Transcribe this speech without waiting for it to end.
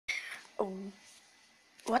Oh,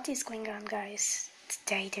 what is going on, guys?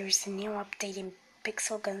 Today there's a new update in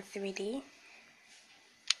Pixel Gun 3D,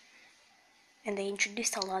 and they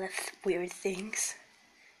introduced a lot of weird things.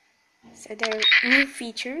 So there are new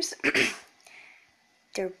features.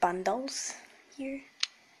 There are bundles here,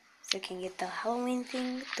 so you can get the Halloween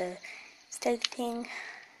thing, the stealth thing,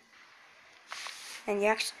 and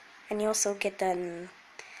you also get the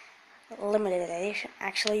limited edition,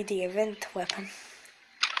 actually the event weapon.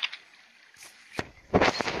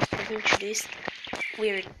 They introduced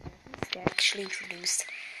weird things. They actually introduced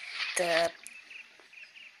the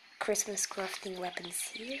Christmas crafting weapons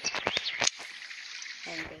here,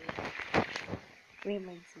 and they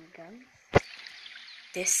remade some guns.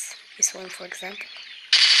 This one, for example.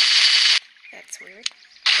 That's weird.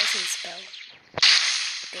 Doesn't spell.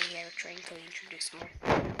 But they are trying to introduce more.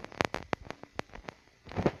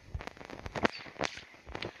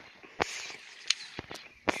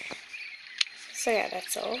 So yeah,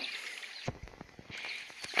 that's all.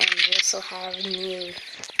 And we also have new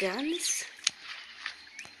guns.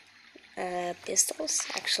 Pistols.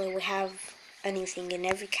 Actually, we have a new thing in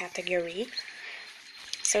every category.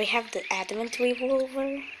 So we have the Adamant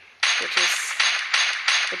Revolver, which is,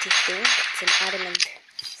 what do you think? It's an Adamant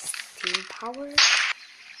Steam Power.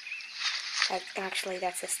 Actually,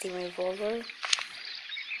 that's a Steam Revolver.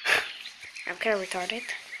 I'm kind of retarded.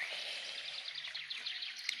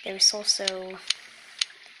 There's also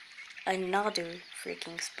another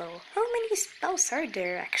freaking spell. How many spells are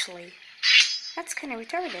there, actually? That's kind of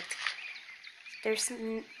retarded. There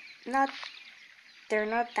are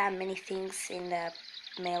not that many things in the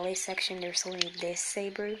melee section. There's only this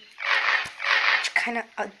saber, which kind of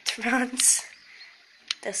outruns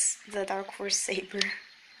the Dark Force saber.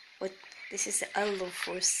 But this is the Yellow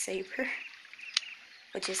Force saber,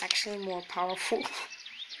 which is actually more powerful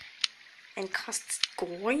and costs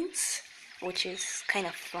coins, which is kind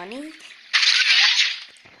of funny.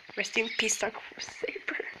 Rest in peace, Dark Force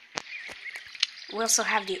saber. We also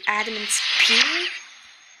have the Adamant Spear.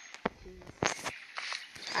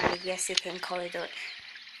 I guess you can call it a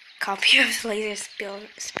copy of the laser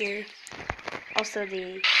spear. Also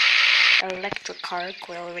the electric arc,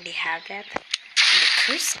 we already have that. And the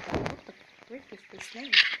curse, what the frick is this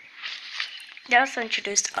name? They also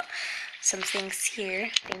introduced some things here.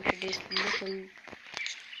 They introduced little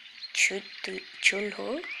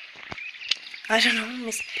Chulho. I don't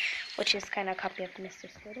know, which is kind of a copy of Mr.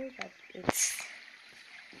 Scooter, but it's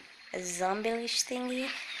a zombie-ish thingy.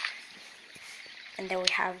 And then we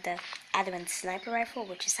have the Adamant Sniper Rifle,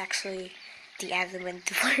 which is actually the Adamant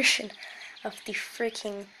version of the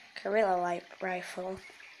freaking Guerrilla Rifle.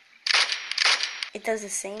 It does the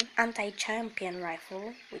same. Anti-Champion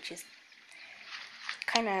Rifle, which is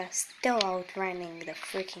kind of still outrunning the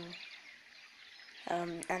freaking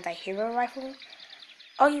Anti-Hero Rifle.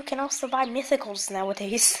 Oh, you can also buy mythicals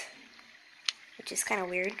nowadays, which is kind of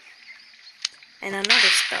weird. And another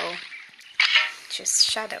spell, which is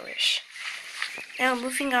Shadowish. Now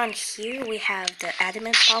moving on here, we have the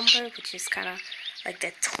Adamant Bomber, which is kind of like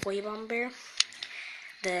the toy bomber.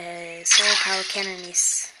 The Solar Power Cannon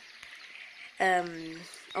is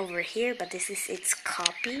over here, but this is its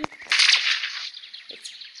copy.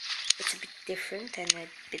 It's a bit different and a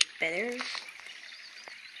bit better.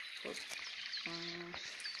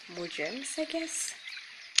 More gems, I guess.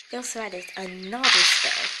 They also added another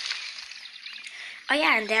spell. Oh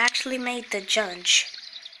yeah, and they actually made the Judge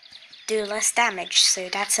do less damage, so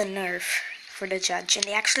that's a nerf for the Judge. And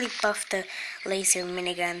they actually buffed the laser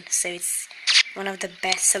minigun, so it's one of the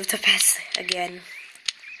best of the best again.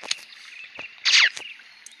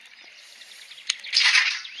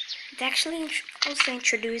 They actually also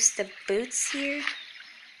introduced the boots here,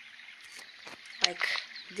 like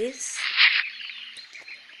this,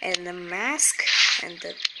 and the mask, and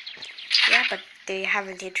the but they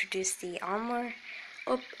haven't introduced the armor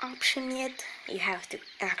option yet. You have to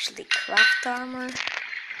actually craft the armor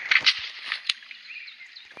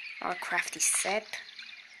or craft the set,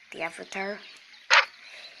 the avatar.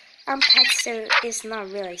 Pets is not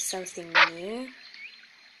really something new.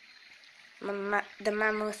 The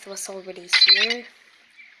mammoth was already here.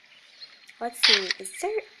 Let's see, is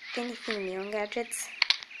there anything new on gadgets?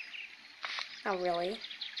 Not really.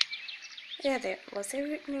 Yeah, was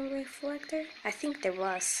there a new reflector? I think there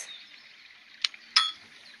was.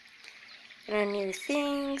 There are new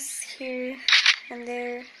things here and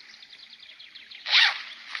there.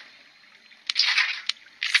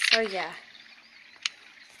 So yeah.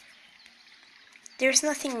 There's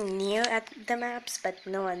nothing new at the maps, but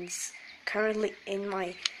no one's currently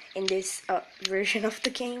in this version of the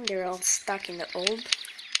game. They're all stuck in the old.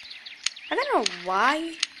 I don't know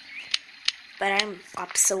why but I'm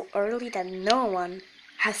up so early that no one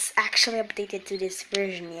has actually updated to this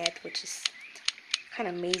version yet, which is kind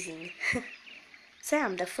of amazing. So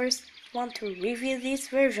I'm the first one to review this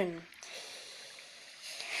version.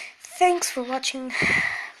 Thanks for watching.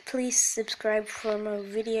 Please subscribe for more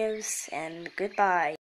videos, and goodbye.